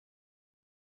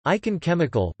Eiken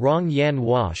Chemical, Rong Yan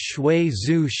Hua Shui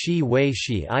Zhu Shi Wei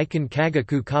Shi Eiken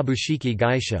Kagaku Kabushiki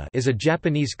Gaisha is a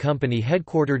Japanese company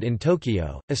headquartered in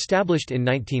Tokyo, established in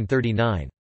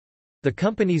 1939. The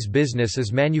company's business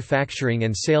is manufacturing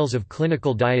and sales of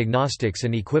clinical diagnostics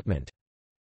and equipment.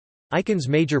 Eiken's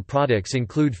major products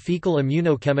include fecal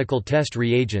immunochemical test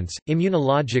reagents,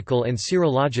 immunological and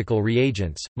serological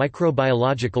reagents,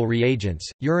 microbiological reagents,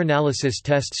 urinalysis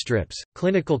test strips,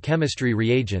 clinical chemistry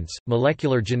reagents,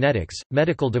 molecular genetics,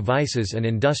 medical devices and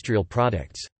industrial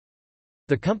products.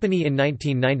 The company in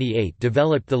 1998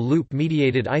 developed the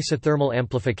loop-mediated isothermal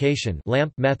amplification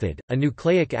 (LAMP) method, a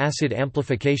nucleic acid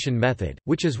amplification method,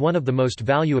 which is one of the most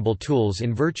valuable tools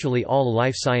in virtually all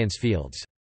life science fields.